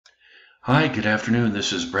Hi, good afternoon.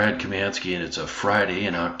 This is Brad Kamanski, and it's a Friday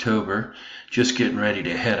in October. Just getting ready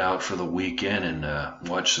to head out for the weekend and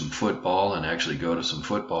watch some football and actually go to some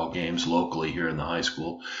football games locally here in the high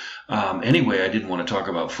school. Anyway, I didn't want to talk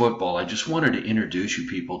about football. I just wanted to introduce you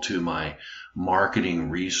people to my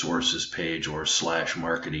marketing resources page or slash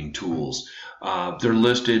marketing tools. They're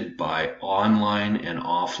listed by online and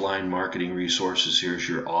offline marketing resources. Here's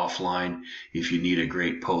your offline. If you need a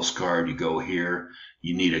great postcard, you go here.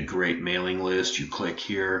 You need a great mailing list, you click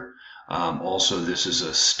here. Also, this is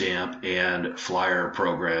a stamp and flyer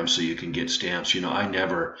program, so you can get stamps. You know, I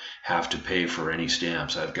never have to pay for any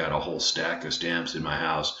stamps. I've got a whole stack of stamps in my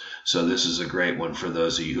house, so this is a great one for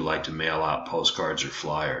those of you who like to mail out postcards or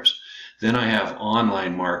flyers. Then I have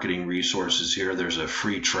online marketing resources here. There's a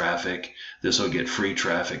free traffic. This will get free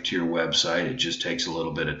traffic to your website. It just takes a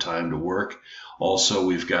little bit of time to work. Also,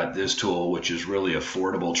 we've got this tool, which is really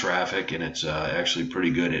affordable traffic, and it's actually pretty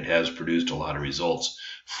good. It has produced a lot of results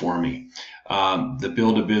for me. The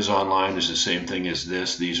Build-A-Biz Online is the same thing as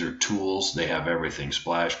this. These are tools. They have everything: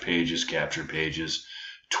 splash pages, capture pages,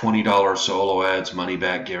 $20 solo ads, money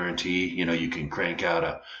back guarantee. You know, you can crank out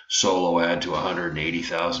a solo ad to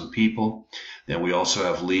 180,000 people. Then we also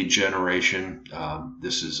have lead generation.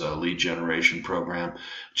 This is a lead generation program.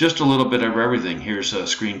 Just a little bit of everything. Here's a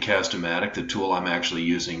Screencast-O-Matic, the tool I'm actually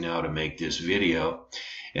using now to make this video.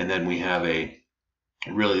 And then we have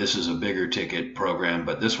really, this is a bigger ticket program,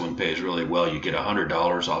 but this one pays really well. You get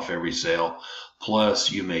 $100 off every sale,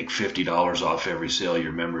 plus you make $50 off every sale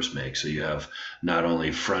your members make. So you have not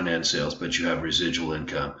only front-end sales, but you have residual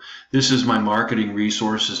income. This is my marketing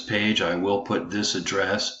resources page. I will put this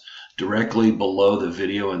address directly below the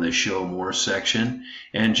video in the Show More section,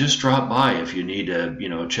 and just drop by if you need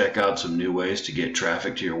to, check out some new ways to get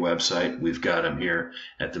traffic to your website. We've got them here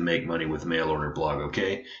at the Make Money with Mail Order blog.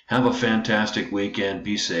 Okay, have a fantastic weekend.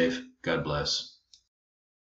 Be safe. God bless.